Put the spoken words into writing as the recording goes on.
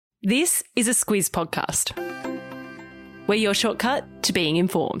This is a Squiz podcast. We're your shortcut to being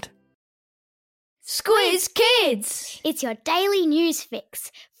informed. Squiz Kids! It's your daily news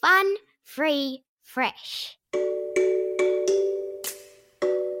fix. Fun, free, fresh.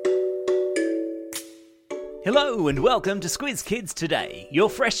 Hello and welcome to Squiz Kids Today,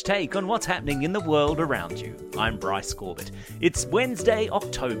 your fresh take on what's happening in the world around you. I'm Bryce Corbett. It's Wednesday,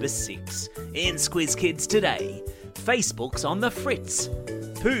 October 6. In Squiz Kids Today, Facebook's on the fritz.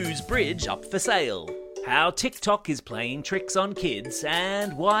 Pooh's Bridge up for sale. How TikTok is playing tricks on kids,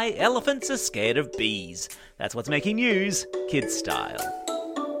 and why elephants are scared of bees. That's what's making news, kids style.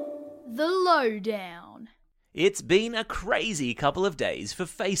 The Lowdown. It's been a crazy couple of days for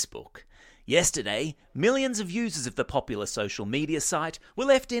Facebook. Yesterday, millions of users of the popular social media site were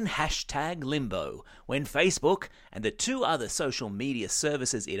left in hashtag limbo when Facebook and the two other social media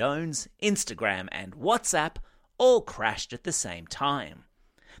services it owns, Instagram and WhatsApp, all crashed at the same time.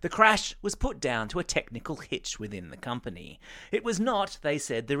 The crash was put down to a technical hitch within the company. It was not, they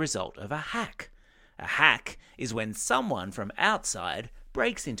said, the result of a hack. A hack is when someone from outside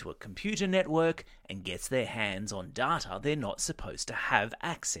breaks into a computer network and gets their hands on data they're not supposed to have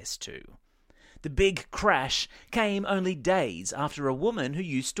access to. The big crash came only days after a woman who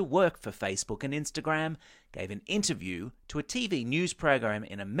used to work for Facebook and Instagram gave an interview to a TV news program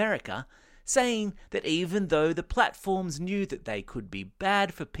in America saying that even though the platforms knew that they could be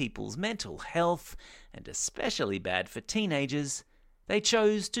bad for people's mental health, and especially bad for teenagers, they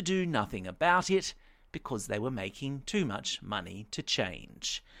chose to do nothing about it because they were making too much money to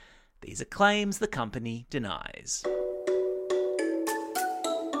change. These are claims the company denies.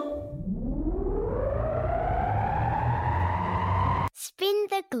 Spin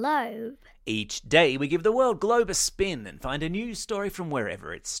the globe. Each day we give the world globe a spin and find a news story from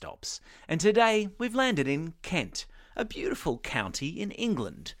wherever it stops. And today we've landed in Kent, a beautiful county in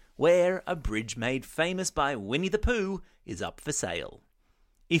England, where a bridge made famous by Winnie the Pooh is up for sale.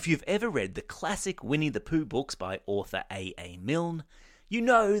 If you've ever read the classic Winnie the Pooh books by author A.A. Milne, you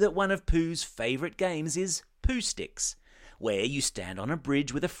know that one of Pooh's favourite games is Pooh Sticks, where you stand on a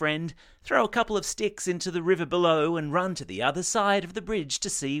bridge with a friend, throw a couple of sticks into the river below and run to the other side of the bridge to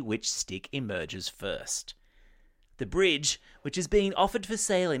see which stick emerges first. The bridge, which is being offered for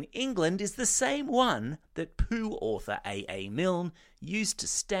sale in England, is the same one that Pooh author A.A. Milne used to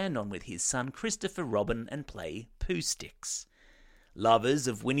stand on with his son Christopher Robin and play Pooh Sticks. Lovers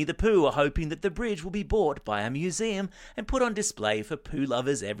of Winnie the Pooh are hoping that the bridge will be bought by a museum and put on display for Pooh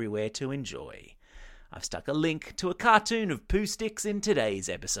lovers everywhere to enjoy. I've stuck a link to a cartoon of Pooh Sticks in today's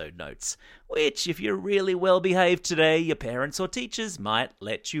episode notes, which, if you're really well behaved today, your parents or teachers might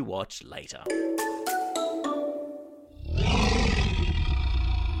let you watch later.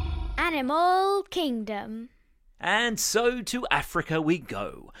 Animal Kingdom. And so to Africa we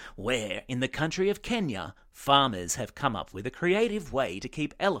go, where, in the country of Kenya, farmers have come up with a creative way to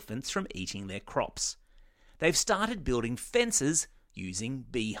keep elephants from eating their crops. They've started building fences using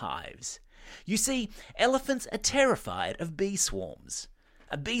beehives. You see, elephants are terrified of bee swarms.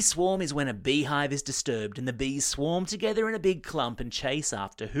 A bee swarm is when a beehive is disturbed and the bees swarm together in a big clump and chase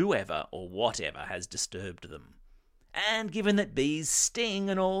after whoever or whatever has disturbed them. And given that bees sting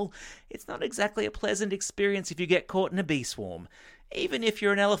and all, it's not exactly a pleasant experience if you get caught in a bee swarm, even if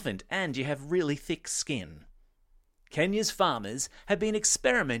you're an elephant and you have really thick skin. Kenya's farmers have been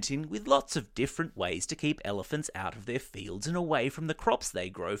experimenting with lots of different ways to keep elephants out of their fields and away from the crops they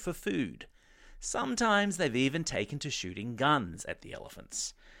grow for food. Sometimes they've even taken to shooting guns at the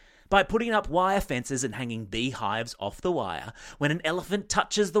elephants. By putting up wire fences and hanging beehives off the wire, when an elephant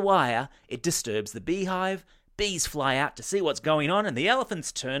touches the wire, it disturbs the beehive, bees fly out to see what's going on, and the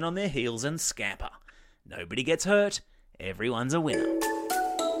elephants turn on their heels and scamper. Nobody gets hurt, everyone's a winner.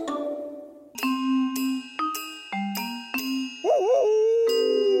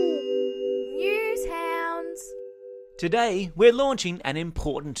 Today, we're launching an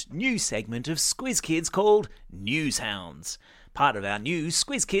important new segment of Squiz Kids called News Hounds, part of our new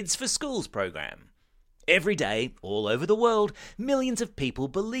Squiz Kids for Schools program. Every day, all over the world, millions of people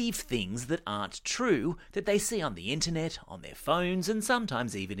believe things that aren't true that they see on the internet, on their phones, and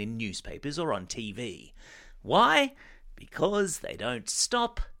sometimes even in newspapers or on TV. Why? Because they don't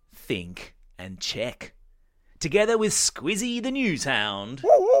stop, think, and check. Together with Squizzy the News Hound,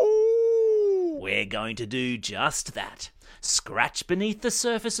 we're going to do just that. Scratch beneath the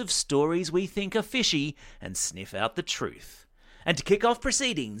surface of stories we think are fishy and sniff out the truth. And to kick off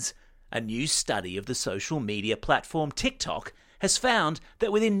proceedings, a new study of the social media platform TikTok has found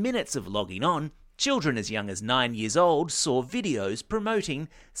that within minutes of logging on, children as young as 9 years old saw videos promoting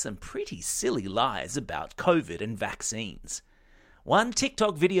some pretty silly lies about COVID and vaccines. One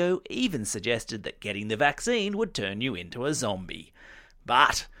TikTok video even suggested that getting the vaccine would turn you into a zombie.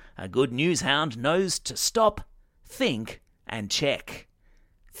 But a good news hound knows to stop, think, and check.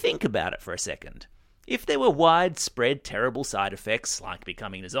 Think about it for a second. If there were widespread terrible side effects, like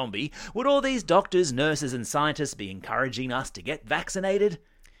becoming a zombie, would all these doctors, nurses, and scientists be encouraging us to get vaccinated?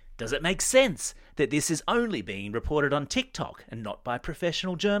 Does it make sense that this is only being reported on TikTok and not by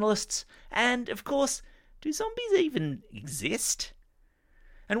professional journalists? And, of course, do zombies even exist?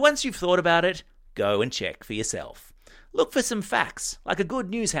 And once you've thought about it, go and check for yourself. Look for some facts, like a good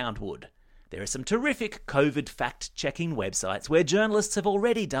news hound would. There are some terrific COVID fact-checking websites where journalists have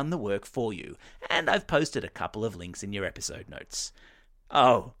already done the work for you, and I've posted a couple of links in your episode notes.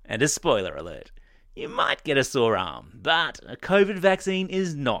 Oh, and a spoiler alert. You might get a sore arm, but a COVID vaccine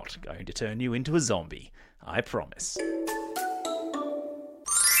is not going to turn you into a zombie. I promise.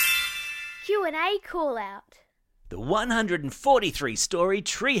 Q&A call-out. The 143-story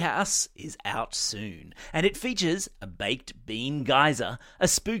treehouse is out soon, and it features a baked bean geyser, a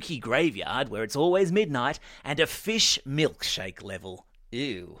spooky graveyard where it's always midnight, and a fish milkshake level.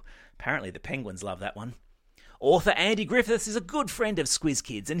 Ew. Apparently the penguins love that one. Author Andy Griffiths is a good friend of Squiz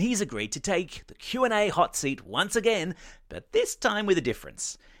Kids, and he's agreed to take the Q&A hot seat once again, but this time with a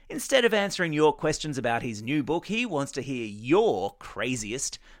difference. Instead of answering your questions about his new book, he wants to hear your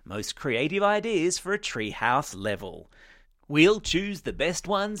craziest, most creative ideas for a treehouse level. We'll choose the best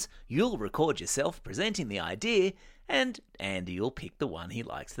ones, you'll record yourself presenting the idea, and Andy will pick the one he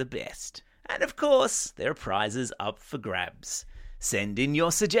likes the best. And of course, there are prizes up for grabs. Send in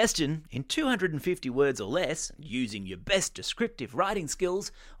your suggestion in 250 words or less, using your best descriptive writing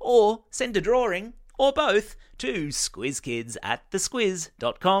skills, or send a drawing, or both, to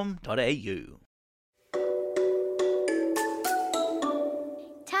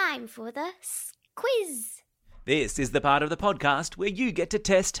squizkids@thesquiz.com.au. Time for the quiz. This is the part of the podcast where you get to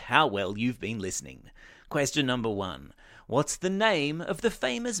test how well you've been listening. Question number 1. What's the name of the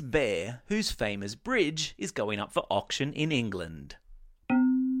famous bear whose famous bridge is going up for auction in England?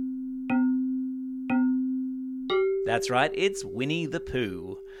 That's right, it's Winnie the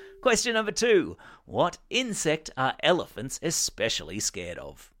Pooh. Question number 2. What insect are elephants especially scared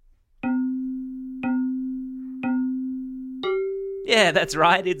of? Yeah, that's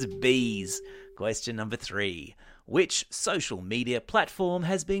right, it's bees. Question number 3. Which social media platform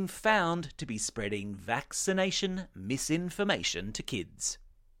has been found to be spreading vaccination misinformation to kids?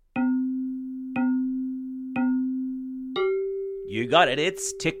 You got it,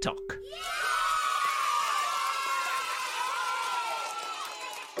 it's TikTok.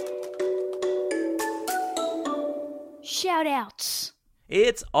 Shout-outs.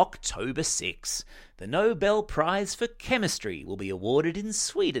 It's October 6. The Nobel Prize for Chemistry will be awarded in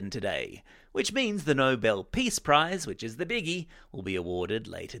Sweden today, which means the Nobel Peace Prize, which is the biggie, will be awarded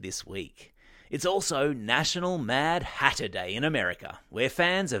later this week. It's also National Mad Hatter Day in America, where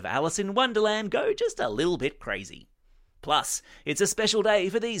fans of Alice in Wonderland go just a little bit crazy. Plus, it's a special day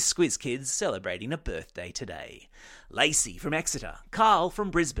for these Squiz Kids celebrating a birthday today. Lacey from Exeter, Carl from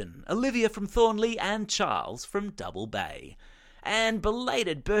Brisbane, Olivia from Thornley, and Charles from Double Bay. And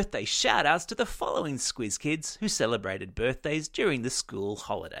belated birthday shout-outs to the following Squiz Kids who celebrated birthdays during the school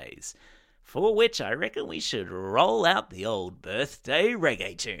holidays. For which I reckon we should roll out the old birthday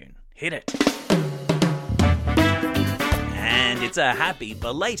reggae tune. Hit it. And it's a happy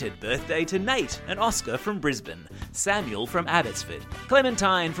belated birthday to Nate and Oscar from Brisbane, Samuel from Abbotsford,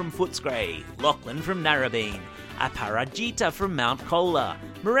 Clementine from Footscray, Lachlan from Narrabeen, Aparajita from Mount Colah,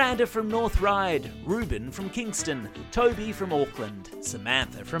 Miranda from North Ryde, Ruben from Kingston, Toby from Auckland,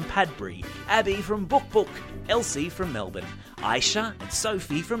 Samantha from Padbury, Abby from Book, Elsie from Melbourne, Aisha and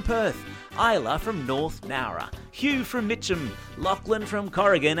Sophie from Perth, Isla from North Nowra, Hugh from Mitcham, Lachlan from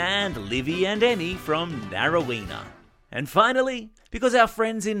Corrigan, and Livy and Emmy from Narrowena. And finally, because our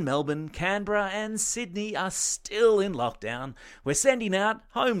friends in Melbourne, Canberra and Sydney are still in lockdown, we're sending out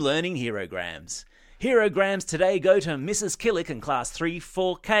home learning herograms. Herograms today go to Mrs. Killick in Class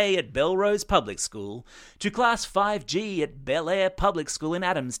 3-4K at Belrose Public School, to Class 5G at Bel Air Public School in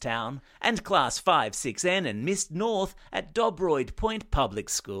Adamstown, and Class 5-6N and Miss North at Dobroyd Point Public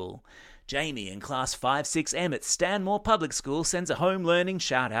School. Jamie in Class 5-6M at Stanmore Public School sends a home learning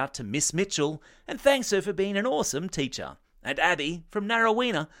shout out to Miss Mitchell and thanks her for being an awesome teacher. And Abby from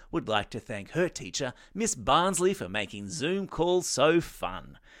Narrowena would like to thank her teacher, Miss Barnsley, for making Zoom calls so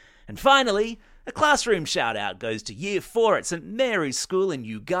fun. And finally, a classroom shout out goes to Year 4 at St Mary's School in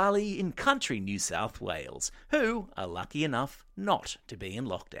Ugali in country New South Wales, who are lucky enough not to be in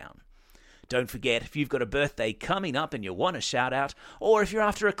lockdown. Don't forget, if you've got a birthday coming up and you want a shout out, or if you're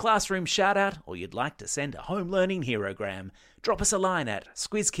after a classroom shout out, or you'd like to send a home learning herogram, drop us a line at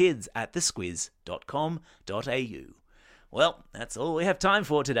squizkids@thesquiz.com.au. Well, that's all we have time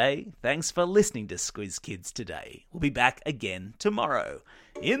for today. Thanks for listening to Squiz Kids today. We'll be back again tomorrow.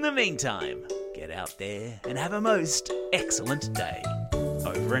 In the meantime, get out there and have a most excellent day.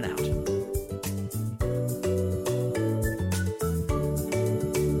 Over and out.